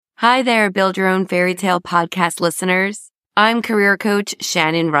Hi there, Build Your Own Fairy Tale podcast listeners. I'm career coach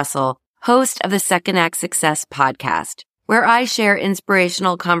Shannon Russell, host of the Second Act Success podcast, where I share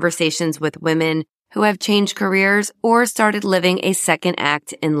inspirational conversations with women who have changed careers or started living a second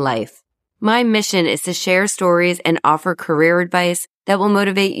act in life. My mission is to share stories and offer career advice that will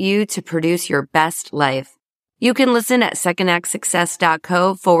motivate you to produce your best life. You can listen at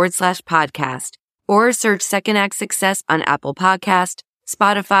secondactsuccess.co/podcast or search Second Act Success on Apple Podcast,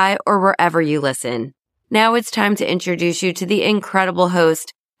 Spotify, or wherever you listen. Now it's time to introduce you to the incredible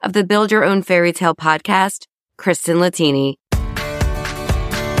host of the Build Your Own Fairy Tale podcast, Kristen Latini.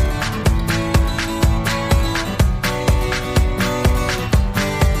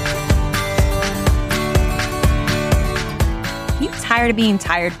 Are you tired of being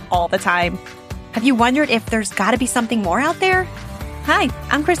tired all the time? Have you wondered if there's got to be something more out there? Hi,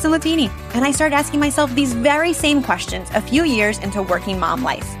 I'm Kristen Latini, and I started asking myself these very same questions a few years into working mom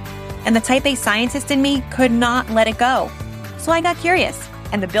life. And the type A scientist in me could not let it go. So I got curious,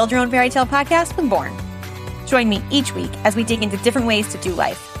 and the Build Your Own Fairy Tale podcast was born. Join me each week as we dig into different ways to do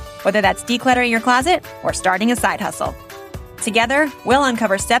life, whether that's decluttering your closet or starting a side hustle. Together, we'll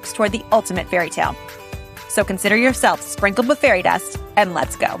uncover steps toward the ultimate fairy tale. So consider yourself sprinkled with fairy dust, and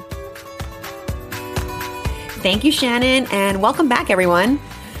let's go. Thank you, Shannon, and welcome back, everyone.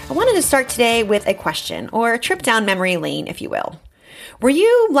 I wanted to start today with a question, or a trip down memory lane, if you will. Were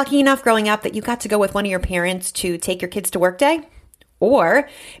you lucky enough growing up that you got to go with one of your parents to take your kids to work day? Or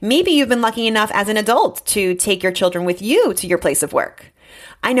maybe you've been lucky enough as an adult to take your children with you to your place of work.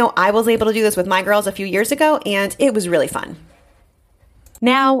 I know I was able to do this with my girls a few years ago, and it was really fun.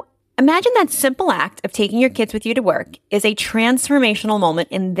 Now, imagine that simple act of taking your kids with you to work is a transformational moment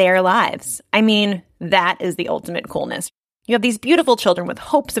in their lives. I mean, that is the ultimate coolness. You have these beautiful children with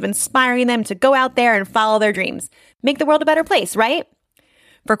hopes of inspiring them to go out there and follow their dreams. Make the world a better place, right?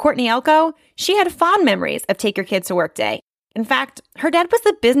 For Courtney Elko, she had fond memories of Take Your Kids to Work Day. In fact, her dad was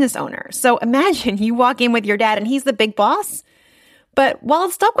the business owner. So imagine you walk in with your dad and he's the big boss. But while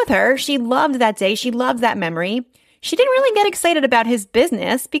it stuck with her, she loved that day. She loved that memory. She didn't really get excited about his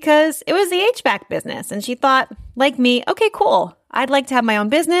business because it was the HVAC business. And she thought, like me, okay, cool. I'd like to have my own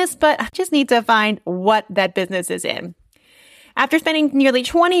business, but I just need to find what that business is in. After spending nearly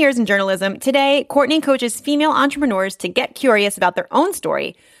 20 years in journalism, today, Courtney coaches female entrepreneurs to get curious about their own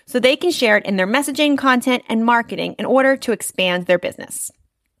story so they can share it in their messaging, content, and marketing in order to expand their business.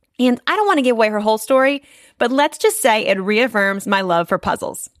 And I don't want to give away her whole story, but let's just say it reaffirms my love for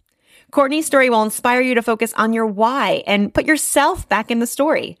puzzles. Courtney's story will inspire you to focus on your why and put yourself back in the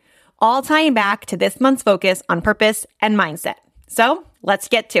story, all tying back to this month's focus on purpose and mindset. So let's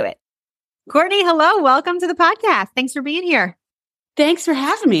get to it. Courtney, hello. Welcome to the podcast. Thanks for being here. Thanks for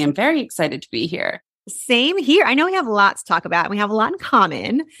having me. I'm very excited to be here. Same here. I know we have lots to talk about. We have a lot in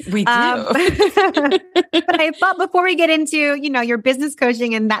common. We do. But I thought before we get into, your business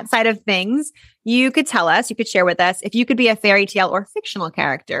coaching and that side of things, you could tell us, you could share with us, if you could be a fairy tale or fictional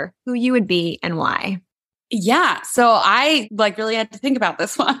character, who you would be and why. Yeah. So I really had to think about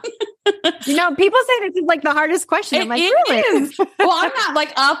this one. People say this is the hardest question. I'm like, really? Is. Well, I'm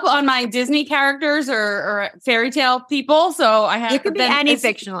not up on my Disney characters or fairy tale people. So I have. It could be any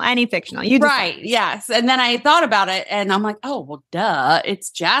fictional. You right. Yes. And then I thought about it and I'm like, oh, well, duh.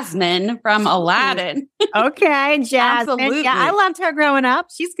 It's Jasmine from Aladdin. Okay. Jasmine. Absolutely. Yeah. I loved her growing up.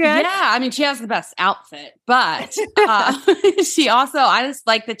 She's good. Yeah. I mean, she has the best outfit, but she also, I just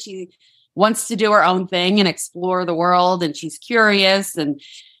like that she wants to do her own thing and explore the world. And she's curious and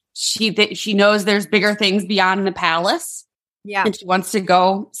she knows there's bigger things beyond the palace. Yeah. And she wants to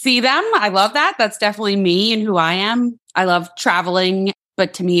go see them. I love that. That's definitely me and who I am. I love traveling,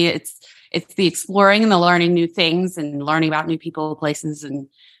 but to me, it's the exploring and the learning new things and learning about new people, places, and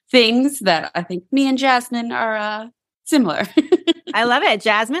things that I think me and Jasmine are similar. I love it.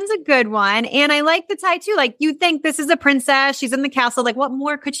 Jasmine's a good one. And I like the tie too. You think this is a princess. She's in the castle. What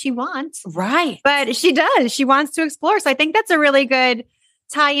more could she want? Right. But she does. She wants to explore. So I think that's a really good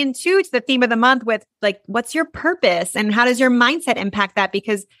tie in to the theme of the month with what's your purpose and how does your mindset impact that?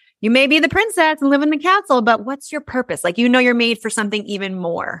 Because you may be the princess and live in the castle, but what's your purpose? You're made for something even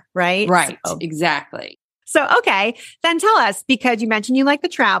more, right? Right. So, exactly. So, okay, then tell us, because you mentioned you like to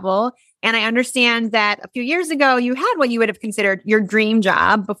travel. And I understand that a few years ago, you had what you would have considered your dream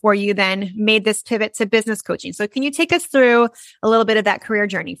job before you then made this pivot to business coaching. So can you take us through a little bit of that career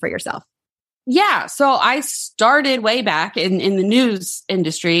journey for yourself? Yeah. So I started way back in the news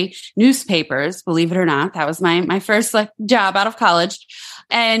industry, newspapers, believe it or not. That was my first job out of college.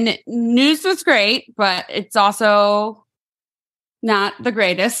 And news was great, but it's also not the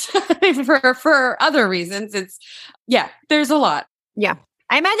greatest for other reasons. There's a lot. Yeah.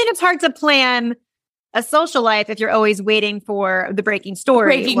 I imagine it's hard to plan a social life if you're always waiting for the breaking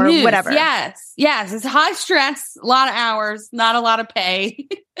story or news. whatever. Yes. It's high stress, a lot of hours, not a lot of pay,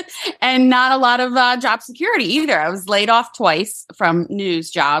 and not a lot of job security either. I was laid off twice from news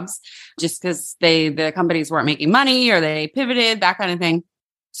jobs just because the companies weren't making money or they pivoted, that kind of thing.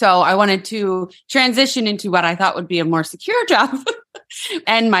 So I wanted to transition into what I thought would be a more secure job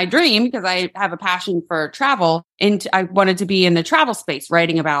and my dream, because I have a passion for travel, and I wanted to be in the travel space,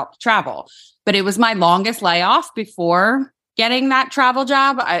 writing about travel. But it was my longest layoff before getting that travel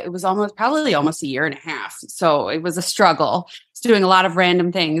job. It was probably almost a year and a half. So it was a struggle. I was doing a lot of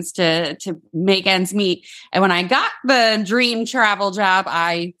random things to make ends meet. And when I got the dream travel job,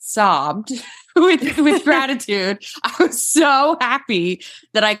 I sobbed with gratitude. I was so happy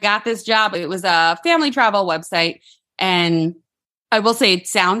that I got this job. It was a family travel website. And I will say it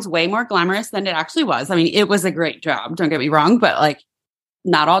sounds way more glamorous than it actually was. I mean, it was a great job. Don't get me wrong, but like,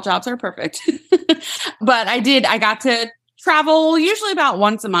 not all jobs are perfect. But I got to travel usually about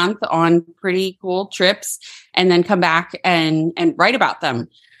once a month on pretty cool trips, and then come back and write about them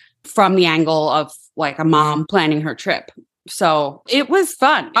from the angle of like a mom planning her trip. So it was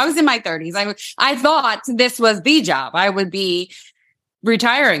fun. I was in my 30s. I thought this was the job. I would be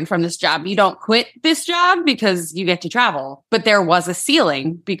retiring from this job. You don't quit this job because you get to travel. But there was a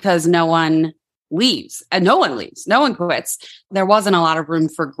ceiling because no one leaves, and no one leaves. No one quits. There wasn't a lot of room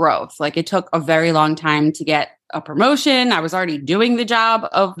for growth. Like, it took a very long time to get a promotion. I was already doing the job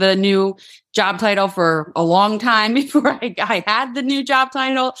of the new job title for a long time before I had the new job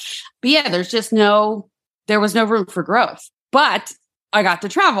title. But yeah, there was no room for growth, but I got to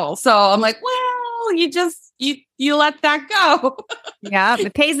travel. So I'm like, well, you let that go. Yeah.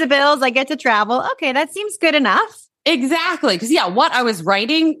 It pays the bills. I get to travel. Okay. That seems good enough. Exactly. Because what I was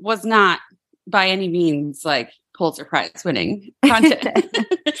writing was not by any means like Pulitzer Prize winning content.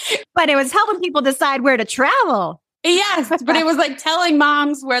 But it was helping people decide where to travel. Yes, but it was like telling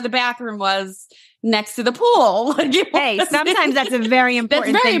moms where the bathroom was next to the pool. Hey, sometimes that's a very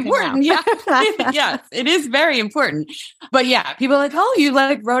important That's very thing important. Yeah. Yes, it is very important. But yeah, people are like, oh, you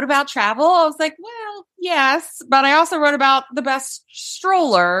like wrote about travel? I was like, well, yes, but I also wrote about the best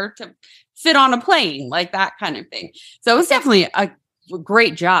stroller to fit on a plane, like that kind of thing. So it was definitely a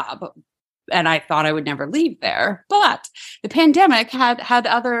great job. And I thought I would never leave there. But the pandemic had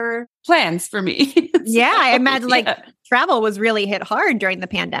other plans for me. Yeah, I imagine travel was really hit hard during the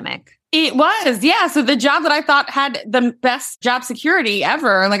pandemic. It was, yeah. So the job that I thought had the best job security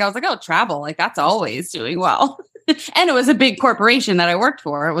ever, like I was like, oh, travel, like that's always doing well. And it was a big corporation that I worked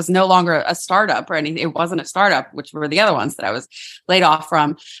for. It was no longer a startup or anything. It wasn't a startup, which were the other ones that I was laid off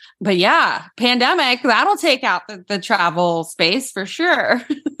from. But yeah, pandemic, that'll take out the travel space for sure.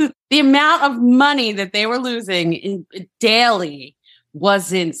 The amount of money that they were losing daily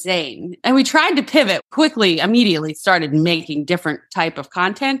was insane. And we tried to pivot quickly, immediately started making different type of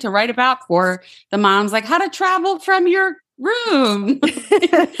content to write about for the moms, like how to travel from your room.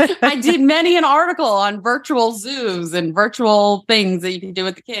 I did many an article on virtual zoos and virtual things that you can do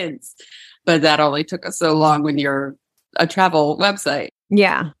with the kids. But that only took us so long when you're a travel website.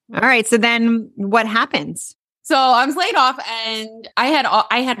 Yeah. All right. So then what happens? So I was laid off, and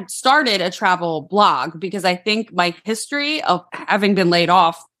I had started a travel blog because I think my history of having been laid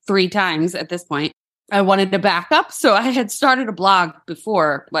off 3 times at this point, I wanted to back up. So I had started a blog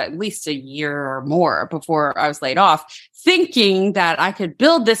before, at least a year or more before I was laid off, thinking that I could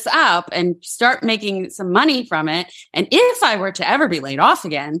build this up and start making some money from it. And if I were to ever be laid off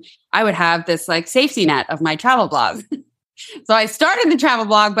again, I would have this like safety net of my travel blog. So I started the travel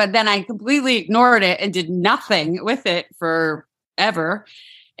blog, but then I completely ignored it and did nothing with it forever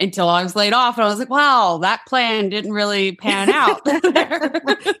until I was laid off. And I was like, wow, that plan didn't really pan out.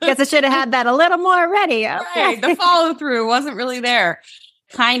 Guess I should have had that a little more ready. Okay. Right. The follow through wasn't really there.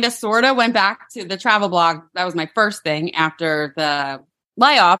 Kind of, sort of went back to the travel blog. That was my first thing after the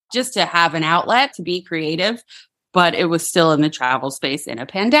layoff, just to have an outlet to be creative. But it was still in the travel space in a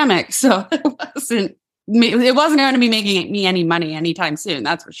pandemic. So it wasn't going to be making me any money anytime soon.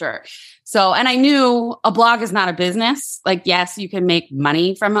 That's for sure. So, and I knew a blog is not a business. Like, yes, you can make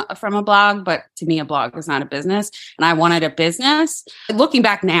money from a blog, but to me, a blog is not a business. And I wanted a business. Looking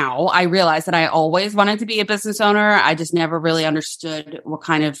back now, I realized that I always wanted to be a business owner. I just never really understood what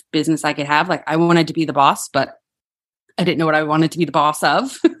kind of business I could have. Like, I wanted to be the boss, but I didn't know what I wanted to be the boss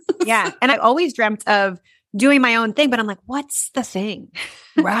of. Yeah. And I always dreamt of doing my own thing, but I'm like, what's the thing?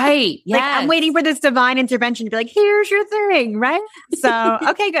 Right. Yeah. Like, I'm waiting for this divine intervention to be like, here's your thing. Right. So,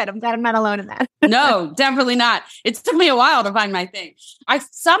 okay, good. I'm glad I'm not alone in that. No, definitely not. It took me a while to find my thing. I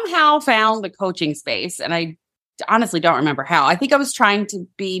somehow found the coaching space, and I honestly don't remember how. I think I was trying to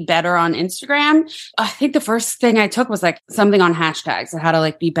be better on Instagram. I think the first thing I took was like something on hashtags and how to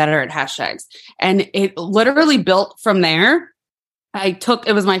like be better at hashtags. And it literally built from there.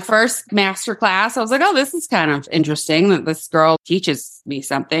 It was my first master class. I was like, oh, this is kind of interesting that this girl teaches me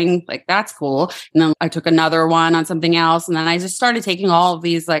something. Like, that's cool. And then I took another one on something else. And then I just started taking all of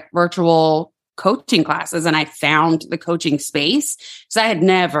these like virtual coaching classes, and I found the coaching space because I had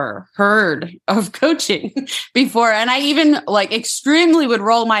never heard of coaching before. And I even like extremely would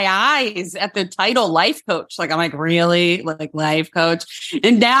roll my eyes at the title life coach. Like, I'm like, really? Like life coach?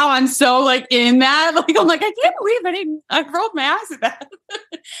 And now I'm so like in that, like, I'm like, I can't believe I rolled my eyes at that.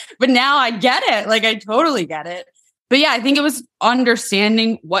 But now I get it. Like, I totally get it. But yeah, I think it was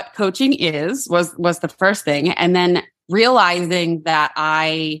understanding what coaching was the first thing. And then realizing that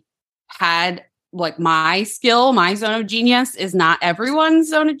I had like my skill, my zone of genius is not everyone's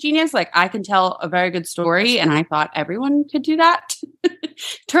zone of genius. Like, I can tell a very good story and I thought everyone could do that.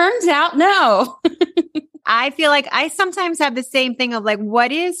 Turns out, no. I feel like I sometimes have the same thing of like,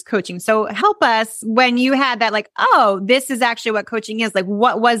 what is coaching? So help us when you had that, like, oh, this is actually what coaching is. Like,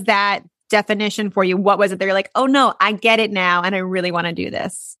 what was that definition for you? What was it that you're like, oh no, I get it now and I really want to do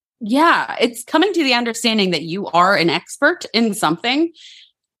this? Yeah, it's coming to the understanding that you are an expert in something.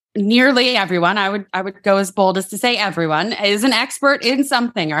 Nearly everyone, I would go as bold as to say everyone is an expert in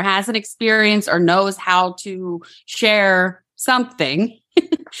something or has an experience or knows how to share something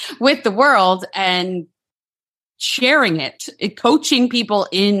with the world, and sharing it, coaching people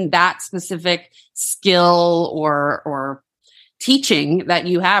in that specific skill or teaching that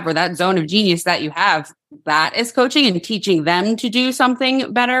you have, or that zone of genius that you have. That is coaching, and teaching them to do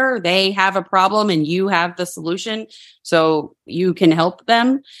something better. They have a problem and you have the solution, so you can help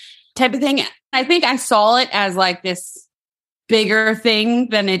them, type of thing. I think I saw it as like this bigger thing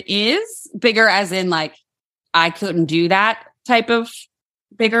than it is. Bigger as in like, I couldn't do that type of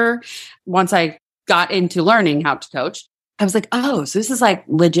bigger. Once I got into learning how to coach, I was like, oh, so this is like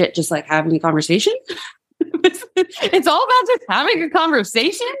legit, just like having a conversation. It's all about just having a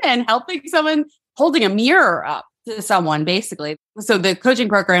conversation and helping someone, holding a mirror up to someone, basically. So the coaching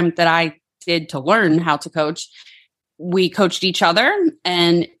program that I did to learn how to coach, we coached each other,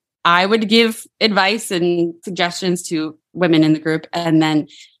 and I would give advice and suggestions to women in the group. And then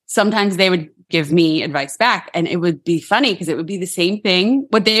sometimes they would give me advice back, and it would be funny because it would be the same thing.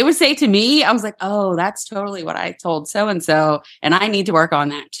 What they would say to me, I was like, oh, that's totally what I told so-and-so. And I need to work on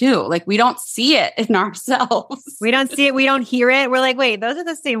that too. Like, we don't see it in ourselves. We don't see it. We don't hear it. We're like, wait, those are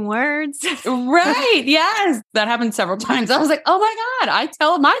the same words. Right. Yes. That happened several times. I was like, oh my God, I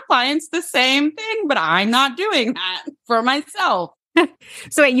tell my clients the same thing, but I'm not doing that for myself.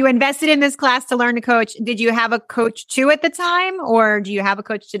 So wait, you invested in this class to learn to coach. Did you have a coach too at the time, or do you have a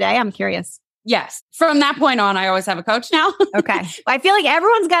coach today? I'm curious. Yes. From that point on, I always have a coach now. Okay. I feel like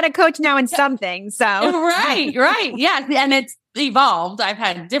everyone's got a coach now in something. So Right. Yeah. And it's evolved. I've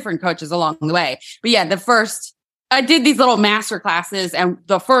had different coaches along the way. But yeah, I did these little master classes, and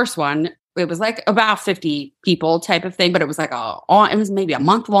the first one, it was like about 50 people type of thing, but it was like it was maybe a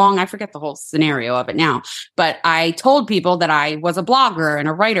month long. I forget the whole scenario of it now, but I told people that I was a blogger and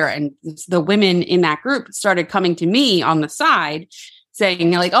a writer, and the women in that group started coming to me on the side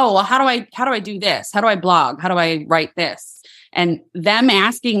saying like, oh, well, how do I do this? How do I blog? How do I write this? And them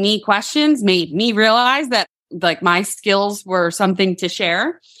asking me questions made me realize that like my skills were something to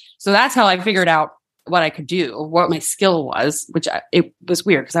share. So that's how I figured out what I could do, what my skill was, it was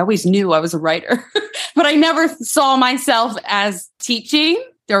weird because I always knew I was a writer, but I never saw myself as teaching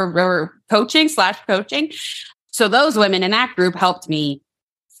or coaching. So those women in that group helped me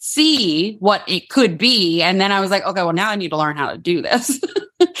see what it could be. And then I was like, okay, well, now I need to learn how to do this.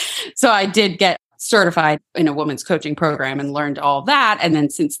 So I did get certified in a women's coaching program and learned all of that. And then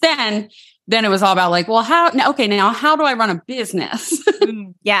since then it was all about like, well, how do I run a business?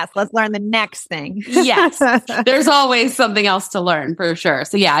 Yes. Let's learn the next thing. Yes. There's always something else to learn for sure.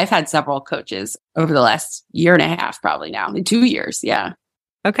 So yeah, I've had several coaches over the last year and a half, probably now, 2 years. Yeah.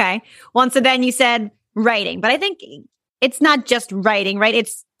 Okay. Well, and so then you said writing, but I think it's not just writing, right?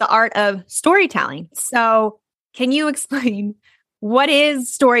 It's the art of storytelling. So can you explain what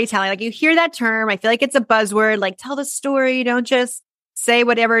is storytelling? Like, you hear that term, I feel like it's a buzzword, like tell the story, don't just say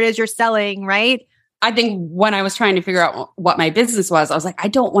whatever it is you're selling, right? I think when I was trying to figure out what my business was, I was like, I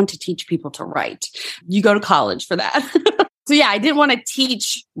don't want to teach people to write. You go to college for that. So yeah, I didn't want to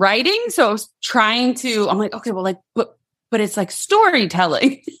teach writing. So I was I'm like, okay, well, like, but it's like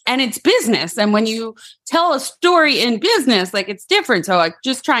storytelling and it's business. And when you tell a story in business, like it's different. So like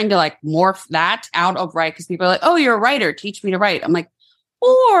just trying to like morph that out of write, because people are like, oh, you're a writer, teach me to write. I'm like,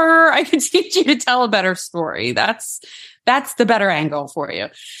 or I could teach you to tell a better story. That's the better angle for you.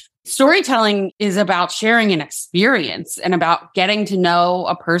 Storytelling is about sharing an experience and about getting to know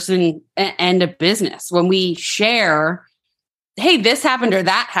a person and a business. When we share, hey, this happened or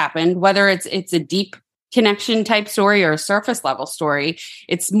that happened, whether it's a deep connection type story or a surface level story,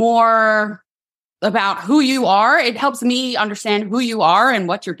 it's more about who you are. It helps me understand who you are and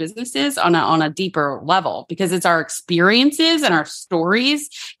what your business is on a deeper level, because it's our experiences and our stories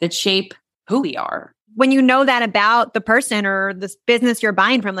that shape who we are. When you know that about the person or this business you're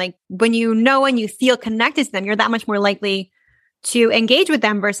buying from, like when you know and you feel connected to them, you're that much more likely to engage with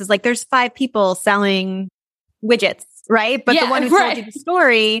them versus like there's 5 people selling widgets, right? But the one who told you the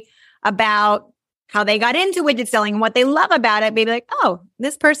story about how they got into widget selling and what they love about it, maybe like, oh,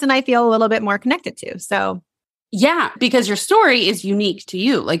 this person I feel a little bit more connected to. So yeah, because your story is unique to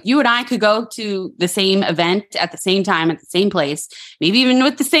you. Like you and I could go to the same event at the same time, at the same place, maybe even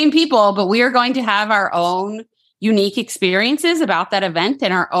with the same people, but we are going to have our own unique experiences about that event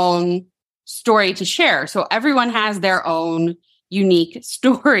and our own story to share. So everyone has their own unique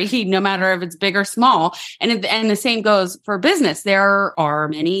story, no matter if it's big or small. And the same goes for business. There are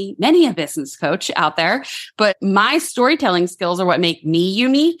many a business coach out there, but my storytelling skills are what make me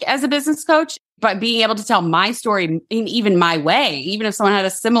unique as a business coach. But being able to tell my story in even my way, even if someone had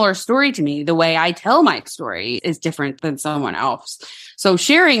a similar story to me, the way I tell my story is different than someone else. So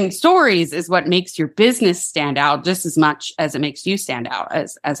sharing stories is what makes your business stand out just as much as it makes you stand out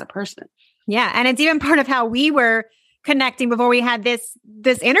as a person. Yeah. And it's even part of how we were connecting before we had this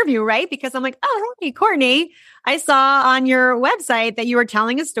interview, right? Because I'm like, oh, hey, Courtney, I saw on your website that you were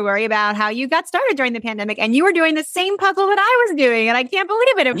telling a story about how you got started during the pandemic and you were doing the same puzzle that I was doing. And I can't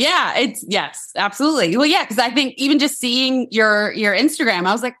believe it. Yeah, yes, absolutely. Well, yeah, because I think even just seeing your Instagram,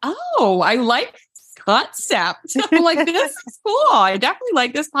 I was like, oh, I like concept. I'm like, this is cool. I definitely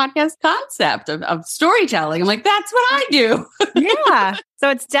like this podcast concept of storytelling. I'm like, that's what I do. Yeah. So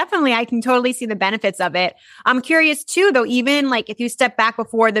it's definitely, I can totally see the benefits of it. I'm curious too, though, even like if you step back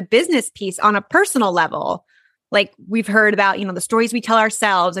before the business piece on a personal level, like we've heard about, the stories we tell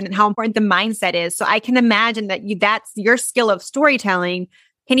ourselves and how important the mindset is. So I can imagine that that's your skill of storytelling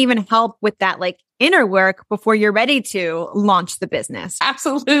can even help with that like inner work before you're ready to launch the business.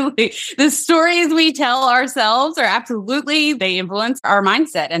 Absolutely. The stories we tell ourselves they influence our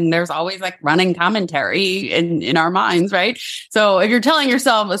mindset. And there's always like running commentary in our minds, right? So if you're telling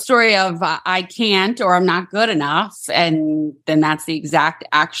yourself a story of I can't or I'm not good enough, and then that's the exact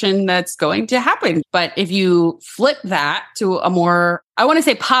action that's going to happen. But if you flip that to a more, I want to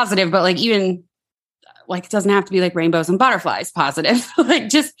say positive, but like even like, it doesn't have to be like rainbows and butterflies positive, like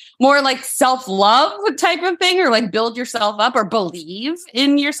just more like self-love type of thing, or like build yourself up or believe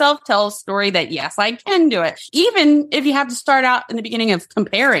in yourself. Tell a story that, yes, I can do it. Even if you have to start out in the beginning of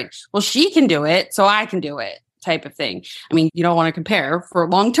comparing, well, she can do it, so I can do it type of thing. I mean, you don't want to compare for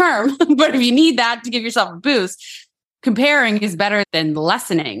long term, but if you need that to give yourself a boost, comparing is better than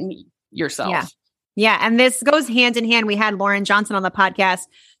lessening yourself. Yeah. Yeah. And this goes hand in hand. We had Lauren Johnson on the podcast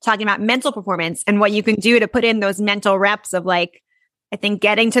talking about mental performance and what you can do to put in those mental reps of like, I think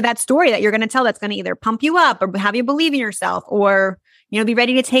getting to that story that you're going to tell that's going to either pump you up or have you believe in yourself or, be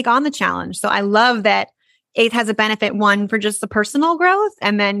ready to take on the challenge. So I love that it has a benefit, one for just the personal growth.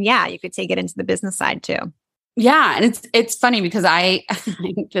 And then, yeah, you could take it into the business side too. Yeah. And it's funny because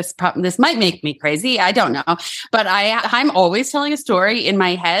this might make me crazy. I don't know, but I'm always telling a story in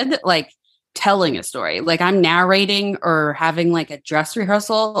my head, like telling a story, like I'm narrating or having like a dress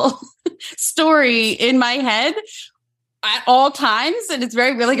rehearsal story in my head at all times. And it's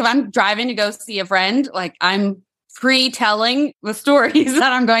very, like if I'm driving to go see a friend, like I'm pre-telling the stories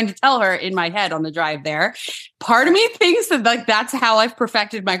that I'm going to tell her in my head on the drive there. Part of me thinks that like that's how I've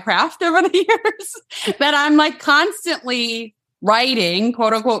perfected my craft over the years, that I'm like constantly writing,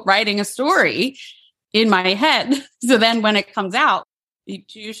 quote unquote, writing a story in my head. So then when it comes out,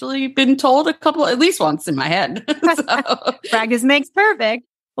 it's usually been told at least once in my head. Practice makes perfect.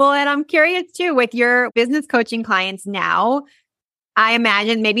 Well, and I'm curious too, with your business coaching clients now, I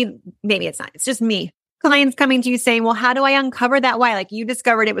imagine maybe it's not, it's just me. Clients coming to you saying, well, how do I uncover that why? Like you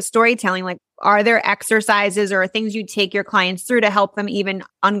discovered it was storytelling. Like, are there exercises or things you take your clients through to help them even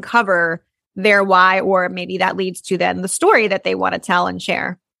uncover their why? Or maybe that leads to then the story that they want to tell and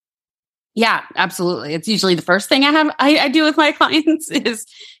share. Yeah, absolutely. It's usually the first thing I do with my clients is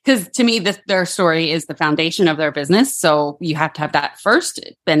because to me, their story is the foundation of their business. So you have to have that first,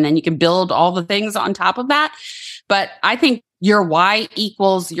 and then you can build all the things on top of that. But I think your why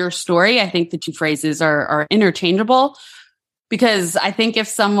equals your story. I think the two phrases are interchangeable. Because I think if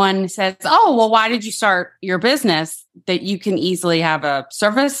someone says, oh, well, why did you start your business? That you can easily have a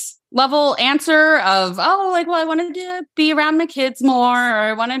surface level answer of, oh, like, well, I wanted to be around my kids more, or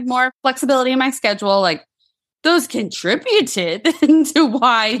I wanted more flexibility in my schedule. Like those contributed to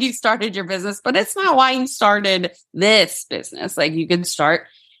why you started your business, but it's not why you started this business. Like you could start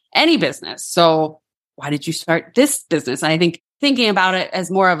any business. So why did you start this business? And I think thinking about it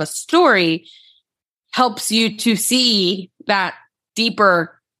as more of a story helps you to see that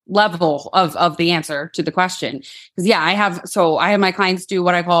deeper level of the answer to the question. Because I have my clients do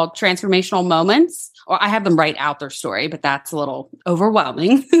what I call transformational moments, or I have them write out their story, but that's a little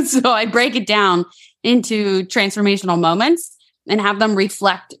overwhelming. So I break it down into transformational moments and have them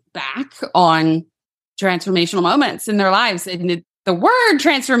reflect back on transformational moments in their lives. And the word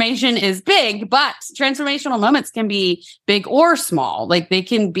transformation is big, but transformational moments can be big or small. Like they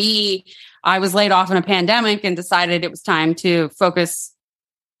can be, I was laid off in a pandemic and decided it was time to focus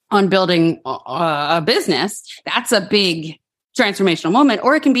on building a business. That's a big transformational moment.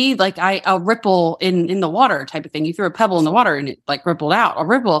 Or it can be like a ripple in the water type of thing. You threw a pebble in the water and it like rippled out, a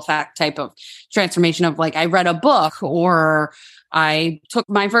ripple effect type of transformation of like, I read a book or I took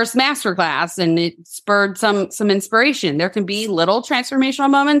my first masterclass and it spurred some inspiration. There can be little transformational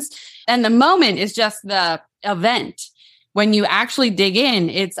moments. And the moment is just the event. When you actually dig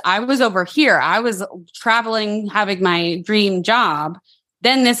in, I was over here. I was traveling, having my dream job.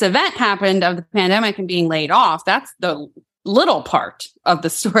 Then this event happened of the pandemic and being laid off. That's the little part of the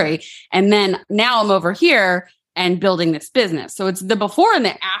story. And then now I'm over here and building this business. So it's the before and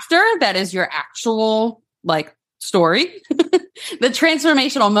the after that is your actual like story. The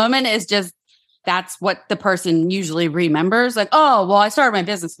transformational moment is just, that's what the person usually remembers. Like, oh, well, I started my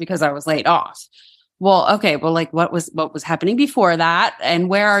business because I was laid off. Well, okay. Well, like what was happening before that? And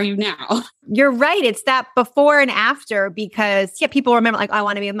where are you now? You're right. It's that before and after, because people remember like, I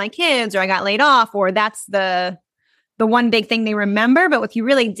want to be with my kids, or I got laid off, or that's the one big thing they remember. But if you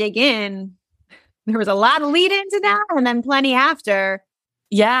really dig in, there was a lot of lead into that and then plenty after.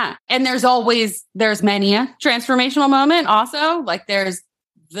 Yeah. And there's many a transformational moment also. Like there's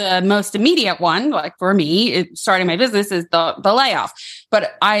the most immediate one, like for me, starting my business is the layoff.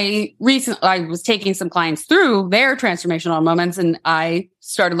 But I was taking some clients through their transformational moments and I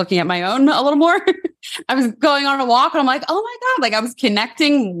started looking at my own a little more. I was going on a walk and I'm like, oh my God, like I was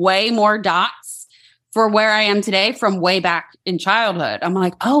connecting way more dots for where I am today from way back in childhood. I'm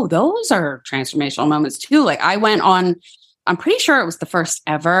like, oh, those are transformational moments too. Like I went on, I'm pretty sure it was the first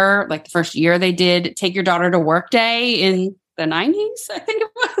ever, like the first year they did Take Your Daughter to Work Day in the 90s, I think it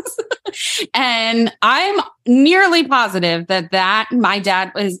was. And I'm nearly positive that my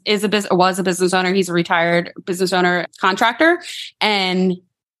dad was a business owner. He's a retired business owner contractor. And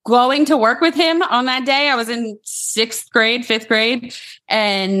going to work with him on that day, I was in 5th grade,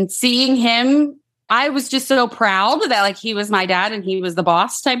 and seeing him, I was just so proud that like he was my dad and he was the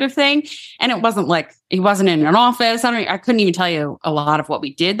boss type of thing. And it wasn't like, he wasn't in an office. I couldn't even tell you a lot of what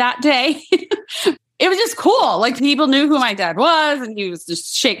we did that day. It was just cool. Like people knew who my dad was and he was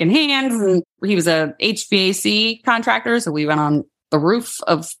just shaking hands, and he was a HVAC contractor. So we went on the roof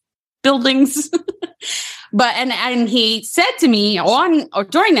of buildings. But, and he said to me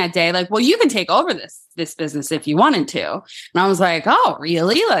during that day, like, well, you can take over this business if you wanted to. And I was like, oh,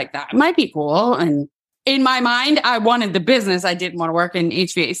 really? Like that might be cool. And in my mind, I wanted the business. I didn't want to work in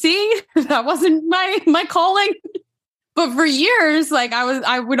HVAC. That wasn't my calling. But for years, like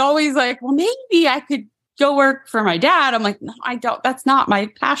I would always like, well, maybe I could go work for my dad. I'm like, no, I don't, that's not my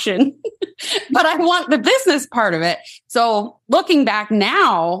passion, but I want the business part of it. So looking back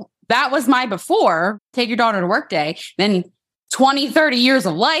now, that was my before Take Your Daughter to Work Day. Then 20, 30 years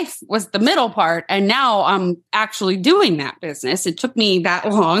of life was the middle part. And now I'm actually doing that business. It took me that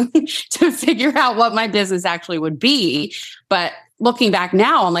long to figure out what my business actually would be. But looking back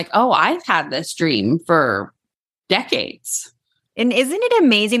now, I'm like, oh, I've had this dream for decades. And isn't it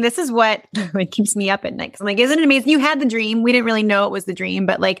amazing? This is what keeps me up at night. I'm like, isn't it amazing? You had the dream. We didn't really know it was the dream,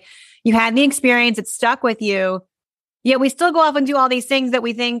 but like you had the experience. It stuck with you. Yet we still go off and do all these things that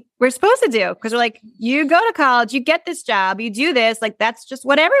we think we're supposed to do. Because we're like, you go to college, you get this job, you do this. Like, that's just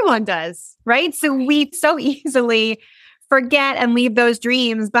what everyone does. Right. So we so easily forget and leave those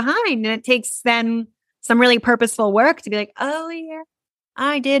dreams behind. And it takes then some really purposeful work to be like, oh yeah,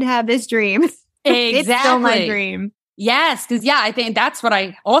 I did have this dream. Exactly. It's still my dream. Yes. Because I think that's what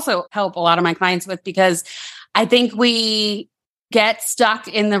I also help a lot of my clients with, because I think we get stuck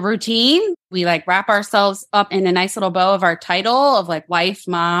in the routine. We like wrap ourselves up in a nice little bow of our title of like wife,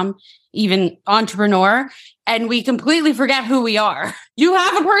 mom, even entrepreneur, and we completely forget who we are. You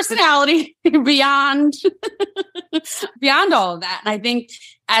have a personality beyond all of that. And I think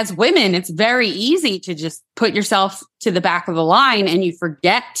as women, it's very easy to just put yourself to the back of the line and you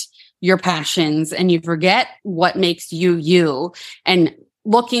forget your passions and you forget what makes you you. And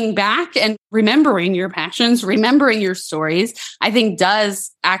looking back and remembering your passions, remembering your stories, I think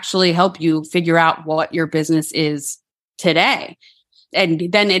does actually help you figure out what your business is today.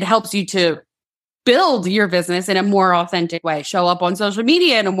 And then it helps you to build your business in a more authentic way, show up on social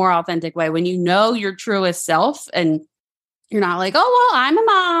media in a more authentic way when you know your truest self and you're not like, oh, well, I'm a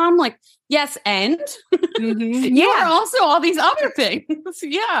mom. Like, yes, and you are also all these other things.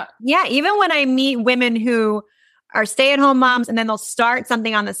 Yeah. Yeah. Even when I meet women who are stay-at-home moms and then they'll start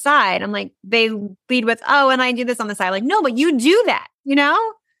something on the side, I'm like, they lead with, oh, and I do this on the side. Like, no, but you do that, you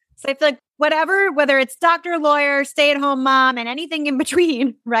know? So I feel like whether it's doctor, lawyer, stay-at-home mom, and anything in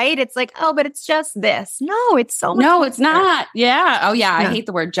between, right? It's like, oh, but it's just this. No, it's so much. No, it's not. Yeah. Oh, yeah. I hate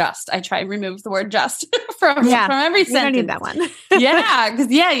the word just. I try to remove the word just from every sentence. You don't need that one. Yeah. Because,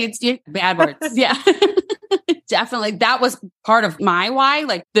 it's bad words. Yeah. Definitely. That was part of my why.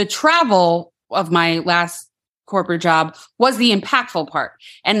 Like the travel of my last corporate job was the impactful part.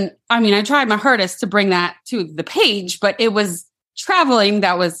 And I mean, I tried my hardest to bring that to the page, but it was traveling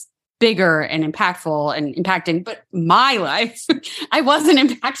that was bigger and impactful and impacting, but my life, I wasn't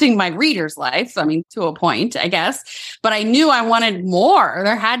impacting my reader's life. I mean, to a point, I guess, but I knew I wanted more.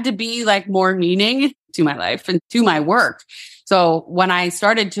 There had to be like more meaning to my life and to my work. So when I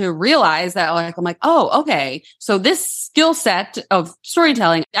started to realize that, like, I'm like, oh, okay. So this skill set of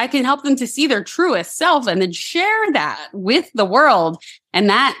storytelling, I can help them to see their truest self and then share that with the world. And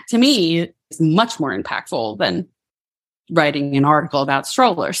that to me is much more impactful than writing an article about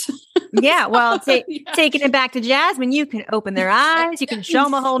strollers. Yeah. Well, taking it back to Jasmine, you can open their eyes. You can show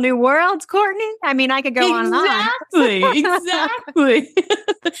them a whole new world, Courtney. I mean, I could go on and on. Exactly.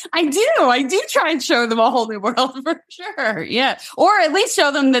 I do try and show them a whole new world for sure. Yeah. Or at least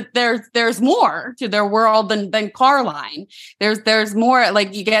show them that there's more to their world than Carline. There's more,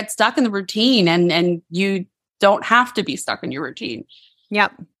 like you get stuck in the routine and you don't have to be stuck in your routine.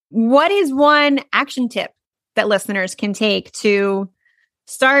 Yep. What is one action tip that listeners can take to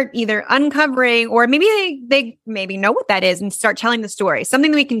start either uncovering, or maybe they maybe know what that is and start telling the story,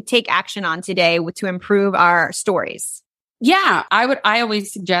 something that we can take action on today to improve our stories? Yeah, I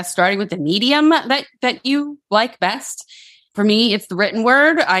always suggest starting with the medium that you like best. For me, it's the written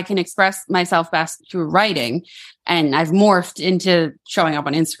word. I can express myself best through writing. And I've morphed into showing up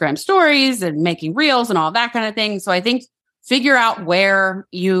on Instagram stories and making reels and all that kind of thing. So I think figure out where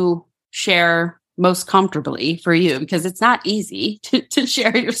you share most comfortably for you, because it's not easy to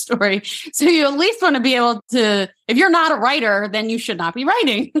share your story. So you at least want to be able to, if you're not a writer, then you should not be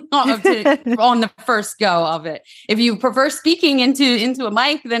writing on the first go of it. If you prefer speaking into a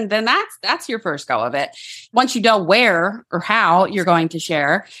mic, then that's your first go of it. Once you know where or how you're going to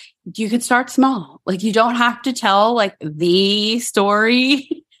share, you can start small. Like you don't have to tell like the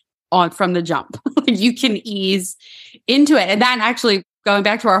story from the jump. You can ease into it. And that actually, going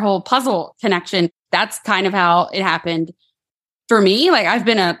back to our whole puzzle connection, that's kind of how it happened for me. Like I've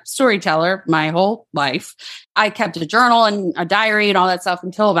been a storyteller my whole life. I kept a journal and a diary and all that stuff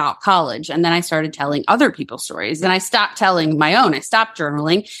until about college. And then I started telling other people's stories and I stopped telling my own. I stopped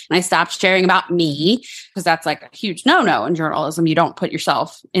journaling and I stopped sharing about me because that's like a huge no-no in journalism. You don't put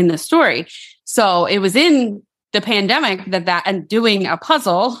yourself in the story. So it was in the pandemic that and doing a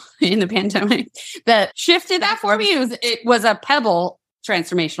puzzle in the pandemic that shifted that for me. It was a pebble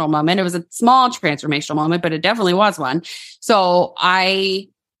transformational moment. It was a small transformational moment, but it definitely was one. So I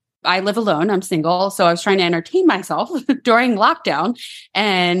live alone. I'm single. So I was trying to entertain myself during lockdown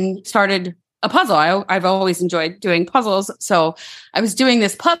and started a puzzle. I've always enjoyed doing puzzles. So I was doing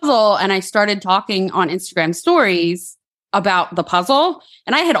this puzzle and I started talking on Instagram stories about the puzzle.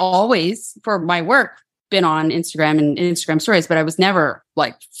 And I had always, for my work, been on Instagram and Instagram stories, but I was never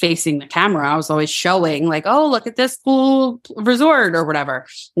like facing the camera. I was always showing like, oh, look at this cool resort or whatever,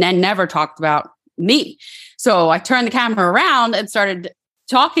 and never talked about me. So I turned the camera around and started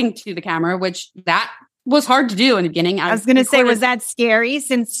talking to the camera, which that was hard to do in the beginning. I was going to say, was that scary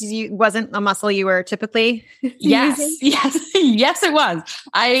since you wasn't a muscle you were typically Yes, using? yes, it was.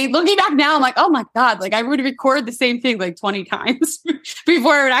 Looking back now, I'm like, oh my God, like I would record the same thing like 20 times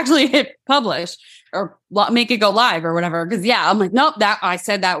before it would actually hit publish or make it go live or whatever. Cause yeah, I'm like, nope, I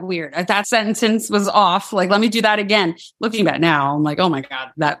said that weird. That sentence was off. Like, let me do that again. Looking back now, I'm like, oh my God,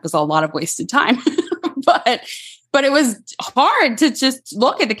 that was a lot of wasted time. But it was hard to just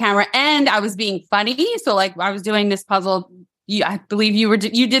look at the camera and I was being funny. So like I was doing this puzzle, I believe you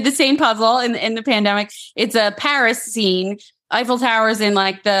did the same puzzle in the pandemic. It's a Paris scene. Eiffel Tower's in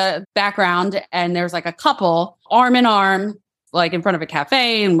like the background, and there's like a couple arm in arm, like in front of a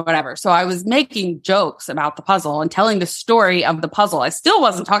cafe and whatever. So I was making jokes about the puzzle and telling the story of the puzzle. I still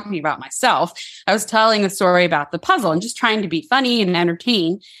wasn't talking about myself. I was telling the story about the puzzle and just trying to be funny and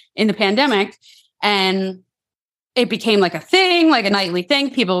entertain in the pandemic. And it became like a thing, like a nightly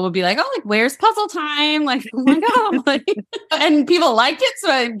thing. People would be like, oh, like, where's puzzle time? Like, oh my God. Like, and people liked it.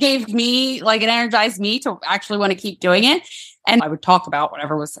 So it gave me, like, it energized me to actually want to keep doing it. And I would talk about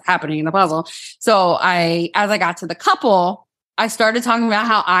whatever was happening in the puzzle. So as I got to the couple, I started talking about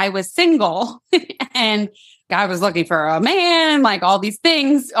how I was single and I was looking for a man, like all these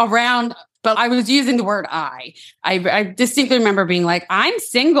things around. But I was using the word I distinctly remember being like, I'm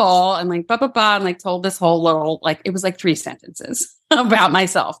single and like, blah, blah, blah. And like told this whole little, like, it was like 3 sentences about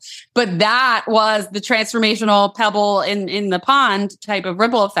myself. But that was the transformational pebble in the pond type of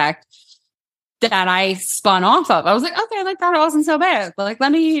ripple effect that I spun off of. I was like, okay, like that wasn't so bad. But like,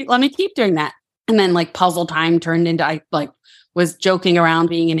 let me keep doing that. And then like puzzle time turned into, I like was joking around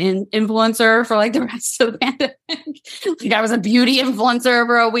being an influencer for like the rest of the pandemic. Like I was a beauty influencer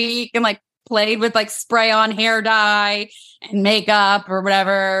for a week and like played with like spray on hair dye and makeup or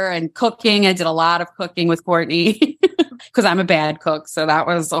whatever and cooking. I did a lot of cooking with Courtney because I'm a bad cook. So that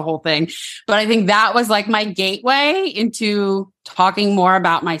was the whole thing. But I think that was like my gateway into talking more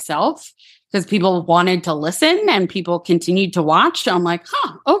about myself because people wanted to listen and people continued to watch. I'm like,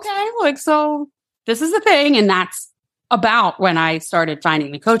 okay, like, so this is the thing. And that's about when I started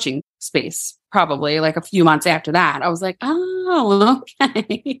finding the coaching space, probably like a few months after that. I was like, oh,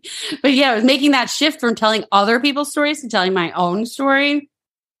 okay. But yeah, I was making that shift from telling other people's stories to telling my own story.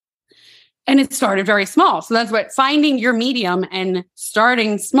 And it started very small. So that's what finding your medium and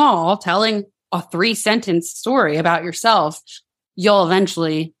starting small, telling a 3-sentence story about yourself, you'll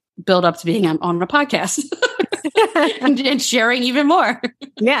eventually build up to being on a podcast. and sharing even more.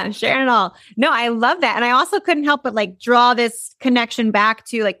 Yeah, sharing it all. No, I love that. And I also couldn't help but like draw this connection back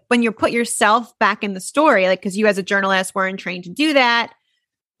to like when you put yourself back in the story, like, because you as a journalist weren't trained to do that.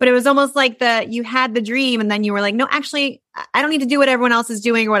 But it was almost like you had the dream and then you were like, no, actually, I don't need to do what everyone else is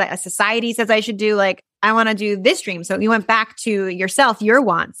doing or what a society says I should do. Like, I want to do this dream. So you went back to yourself, your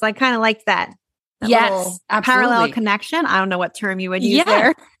wants. I kind of liked that. Yes, absolutely. Parallel connection. I don't know what term you would use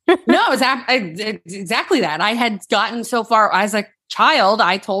there. No, it's exactly that. I had gotten so far as a child,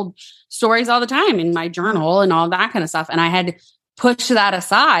 I told stories all the time in my journal and all that kind of stuff. And I had pushed that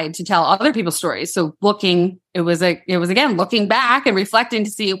aside to tell other people's stories. So it was again, looking back and reflecting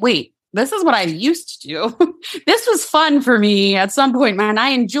to see, wait, this is what I used to do. This was fun for me at some point, man. I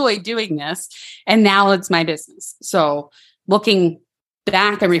enjoyed doing this. And now it's my business. So looking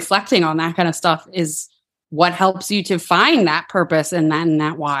back and reflecting on that kind of stuff is what helps you to find that purpose and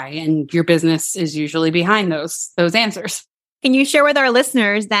that why. And your business is usually behind those answers. Can you share with our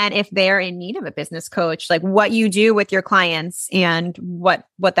listeners that if they're in need of a business coach, like what you do with your clients and what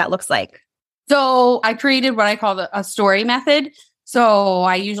that looks like? So I created what I call a story method. So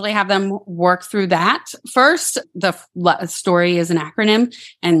I usually have them work through that first. The story is an acronym,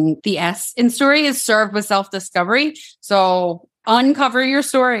 and the S in story is served with self-discovery. So uncover your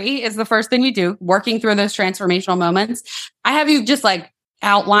story is the first thing we do, working through those transformational moments. I have you just like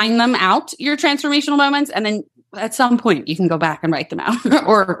outline them out, your transformational moments, and then at some point you can go back and write them out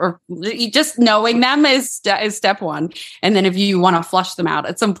or just knowing them is step one. And then if you want to flush them out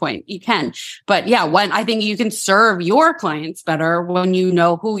at some point, you can. But yeah, I think you can serve your clients better when you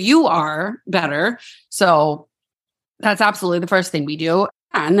know who you are better. So that's absolutely the first thing we do.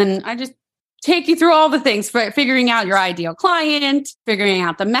 And then I just take you through all the things, figuring out your ideal client, figuring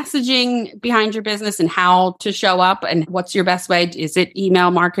out the messaging behind your business and how to show up and what's your best way. Is it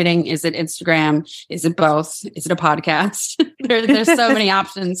email marketing? Is it Instagram? Is it both? Is it a podcast? There's so many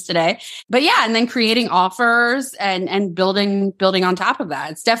options today. But yeah, and then creating offers and building on top of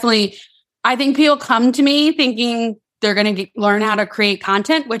that. It's definitely, I think people come to me thinking they're going to learn how to create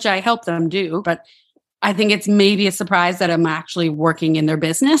content, which I help them do. But I think it's maybe a surprise that I'm actually working in their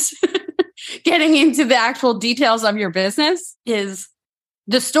business. Getting into the actual details of your business is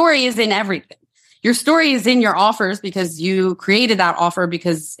the story is in everything. Your story is in your offers because you created that offer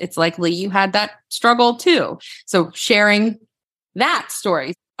because it's likely you had that struggle too. So sharing that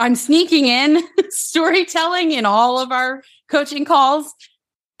story. I'm sneaking in storytelling in all of our coaching calls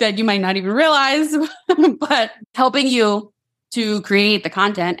that you might not even realize, but helping you to create the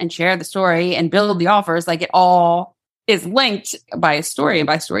content and share the story and build the offers, like it all is linked by a story and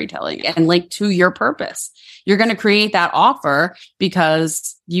by storytelling and linked to your purpose. You're going to create that offer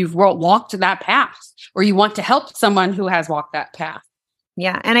because you've walked that path, or you want to help someone who has walked that path.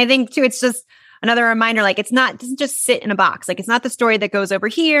 Yeah. And I think too, it's just another reminder, like it doesn't just sit in a box. Like it's not the story that goes over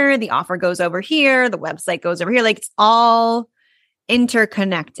here, the offer goes over here, the website goes over here. Like it's all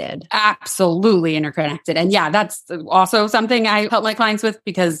interconnected. Absolutely interconnected. And yeah, that's also something I help my clients with,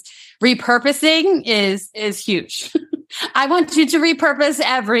 because repurposing is huge. I want you to repurpose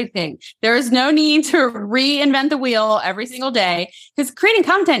everything. There is no need to reinvent the wheel every single day, because creating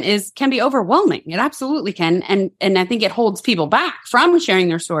content can be overwhelming. It absolutely can. And I think it holds people back from sharing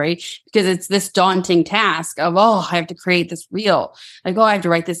their story, because it's this daunting task of, I have to create this reel. Like, I have to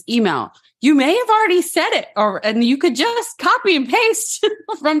write this email. You may have already said it, and you could just copy and paste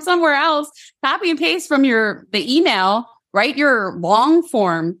from somewhere else, copy and paste from the email, write your long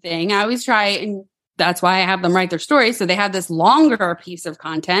form thing. I always try, and that's why I have them write their story. So they have this longer piece of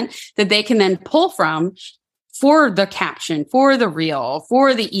content that they can then pull from for the caption, for the reel,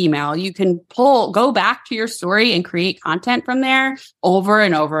 for the email. You can go back to your story and create content from there over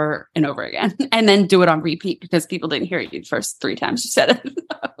and over and over again, and then do it on repeat because people didn't hear you the first 3 times you said it.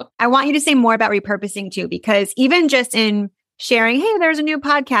 I want you to say more about repurposing too, because even just in sharing, hey, there's a new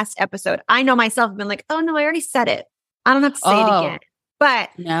podcast episode. I know myself have been like, oh no, I already said it. I don't have to say it again. But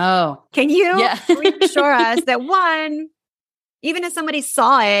no, can you reassure us that one, even if somebody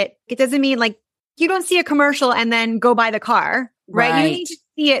saw it, it doesn't mean like you don't see a commercial and then go buy the car, right? You need to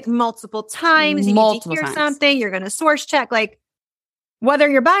see it multiple times. You need to hear something. You're going to source check, like whether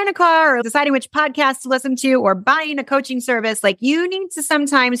you're buying a car or deciding which podcast to listen to or buying a coaching service, like you need to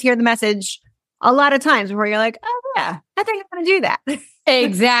sometimes hear the message a lot of times where you're like, oh yeah, I think I'm going to do that.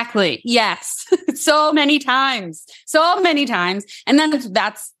 Exactly. Yes. So many times. And then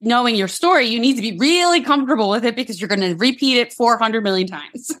that's knowing your story. You need to be really comfortable with it, because you're going to repeat it 400 million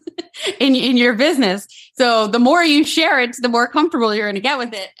times in your business. So the more you share it, the more comfortable you're going to get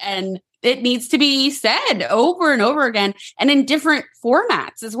with it. And it needs to be said over and over again, and in different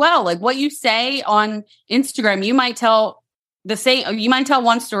formats as well. Like what you say on Instagram, you might tell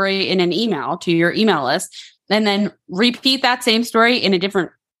one story in an email to your email list, and then repeat that same story in a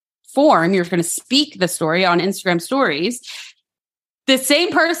different form. You're going to speak the story on Instagram stories. The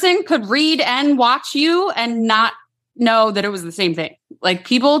same person could read and watch you and not know that it was the same thing. Like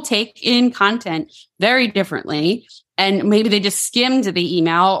people take in content very differently, and maybe they just skimmed the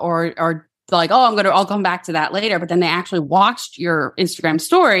email or like, I'll come back to that later. But then they actually watched your Instagram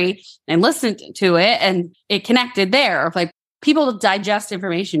story and listened to it, and it connected there. Like, people digest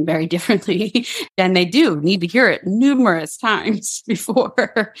information very differently, and they do need to hear it numerous times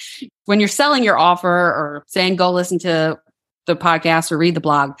before. When you're selling your offer or saying, go listen to the podcast or read the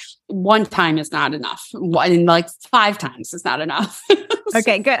blog, 1 time is not enough. Like 5 times is not enough.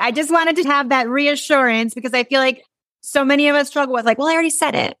 Okay, good. I just wanted to have that reassurance, because I feel like so many of us struggle with like, well, I already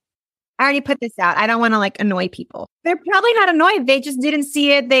said it. I already put this out. I don't want to like annoy people. They're probably not annoyed. They just didn't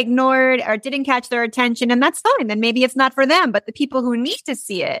see it. They ignored or didn't catch their attention. And that's fine. Then maybe it's not for them. But the people who need to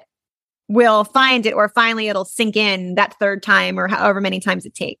see it will find it, or finally it'll sink in that 3rd time or however many times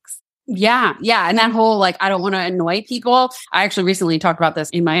it takes. Yeah. Yeah. And that whole, like, I don't want to annoy people. I actually recently talked about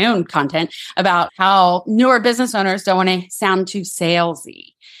this in my own content about how newer business owners don't want to sound too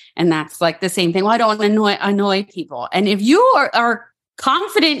salesy. And that's like the same thing. Well, I don't want to annoy people. And if you are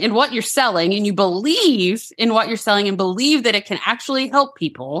confident in what you're selling, and you believe in what you're selling and believe that it can actually help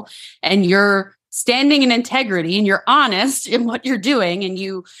people, and you're standing in integrity and you're honest in what you're doing, and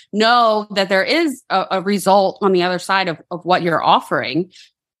you know that there is a result on the other side of what you're offering,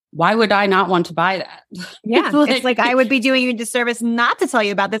 why would I not want to buy that? Yeah. It's like I would be doing you a disservice not to tell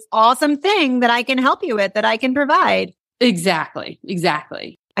you about this awesome thing that I can help you with, that I can provide. Exactly.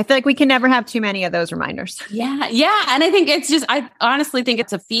 I feel like we can never have too many of those reminders. Yeah. Yeah. And I think I honestly think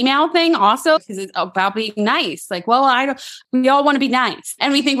it's a female thing also, because it's about being nice. Like, well, we all want to be nice.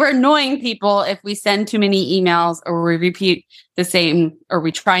 And we think we're annoying people if we send too many emails, or we repeat the same, or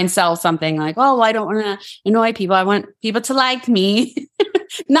we try and sell something like, oh, I don't want to annoy people. I want people to like me.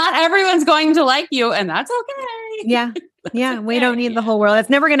 Not everyone's going to like you, and that's okay. Yeah. Yeah. We don't need the whole world. It's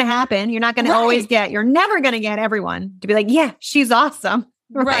never going to happen. You're not going to you're never going to get everyone to be like, yeah, she's awesome.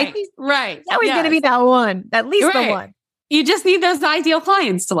 Right. That was going to be that one, at least the one. You just need those ideal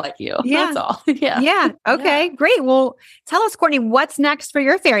clients to like you. Yeah. That's all. Yeah. Yeah. Okay, great. Well, tell us, Courtney, what's next for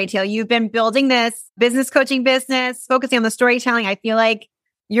your fairy tale? You've been building this business coaching business, focusing on the storytelling. I feel like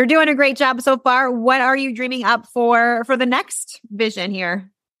you're doing a great job so far. What are you dreaming up for the next vision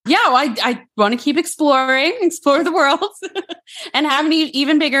here? Yeah, well, I want to keep explore the world and have an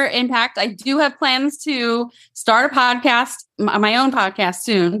even bigger impact. I do have plans to start a podcast, my own podcast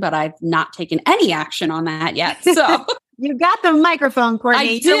soon, but I've not taken any action on that yet. So you got the microphone,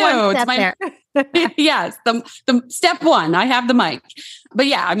 Courtney. I do. It's my, yes, the step one, I have the mic. But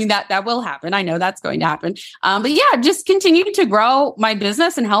yeah, I mean, that will happen. I know that's going to happen. But yeah, just continue to grow my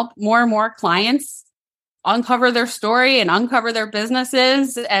business and help more and more clients uncover their story and uncover their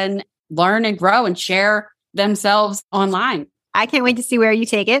businesses and learn and grow and share themselves online. I can't wait to see where you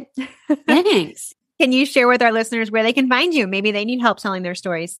take it. Thanks. Can you share with our listeners where they can find you? Maybe they need help telling their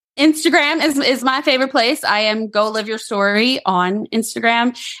stories. Instagram is my favorite place. I am Go Live Your Story on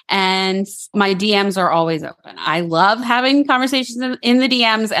Instagram, and my DMs are always open. I love having conversations in the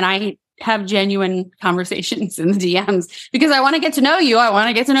DMs, and I have genuine conversations in the DMs because I want to get to know you. I want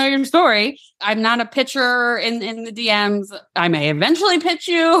to get to know your story. I'm not a pitcher in the DMs. I may eventually pitch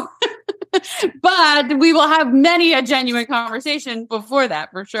you, but we will have many a genuine conversation before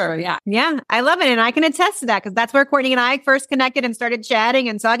that for sure. Yeah. Yeah. I love it. And I can attest to that because that's where Courtney and I first connected and started chatting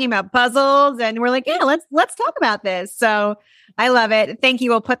and talking about puzzles. And we're like, yeah, let's talk about this. So I love it. Thank you.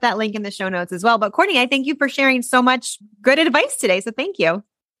 We'll put that link in the show notes as well. But Courtney, I thank you for sharing so much good advice today. So thank you.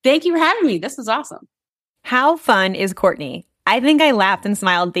 Thank you for having me. This was awesome. How fun is Courtney? I think I laughed and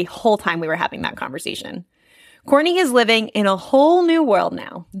smiled the whole time we were having that conversation. Courtney is living in a whole new world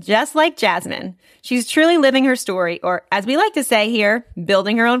now, just like Jasmine. She's truly living her story, or as we like to say here,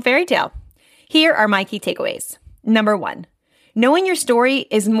 building her own fairy tale. Here are my key takeaways. Number 1, knowing your story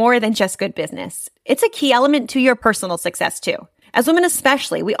is more than just good business. It's a key element to your personal success too. As women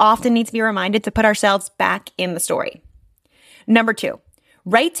especially, we often need to be reminded to put ourselves back in the story. Number 2,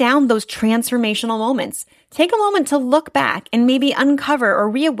 write down those transformational moments. Take a moment to look back and maybe uncover or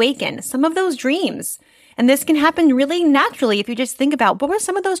reawaken some of those dreams. And this can happen really naturally if you just think about what were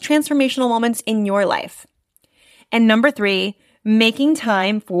some of those transformational moments in your life. And number 3, making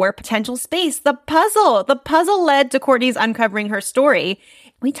time for potential space. The puzzle led to Courtney's uncovering her story.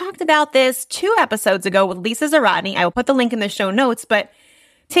 We talked about this 2 episodes ago with Lisa Zarodny. I will put the link in the show notes, but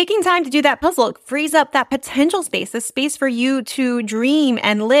taking time to do that puzzle frees up that potential space, the space for you to dream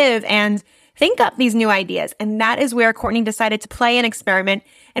and live and think up these new ideas. And that is where Courtney decided to play an experiment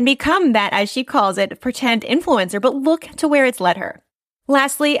and become that, as she calls it, pretend influencer, but look to where it's led her.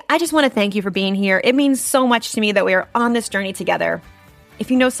 Lastly, I just want to thank you for being here. It means so much to me that we are on this journey together. If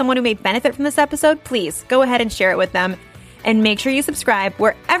you know someone who may benefit from this episode, please go ahead and share it with them. And make sure you subscribe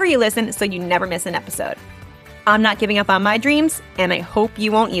wherever you listen so you never miss an episode. I'm not giving up on my dreams, and I hope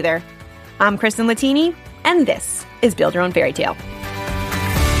you won't either. I'm Kristen Latini, and this is Build Your Own Fairy Tale.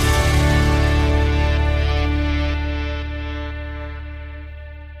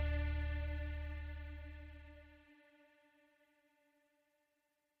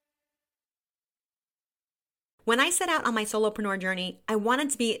 When I set out on my solopreneur journey, I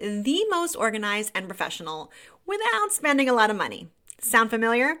wanted to be the most organized and professional without spending a lot of money. Sound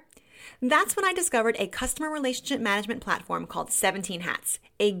familiar? That's when I discovered a customer relationship management platform called 17 Hats,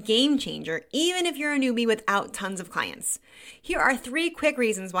 a game changer even if you're a newbie without tons of clients. Here are 3 quick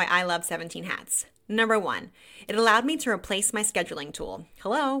reasons why I love 17 Hats. Number 1, it allowed me to replace my scheduling tool.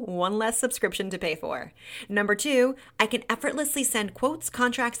 Hello, one less subscription to pay for. Number 2, I can effortlessly send quotes,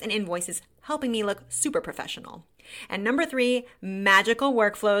 contracts, and invoices, helping me look super professional. And number 3, magical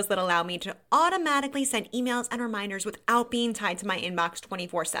workflows that allow me to automatically send emails and reminders without being tied to my inbox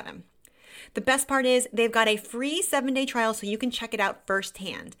 24/7. The best part is they've got a free 7-day trial so you can check it out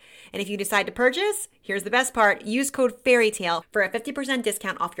firsthand. And if you decide to purchase, here's the best part. Use code FAIRYTALE for a 50%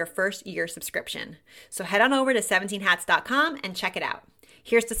 discount off your first year subscription. So head on over to 17hats.com and check it out.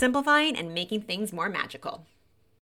 Here's to simplifying and making things more magical.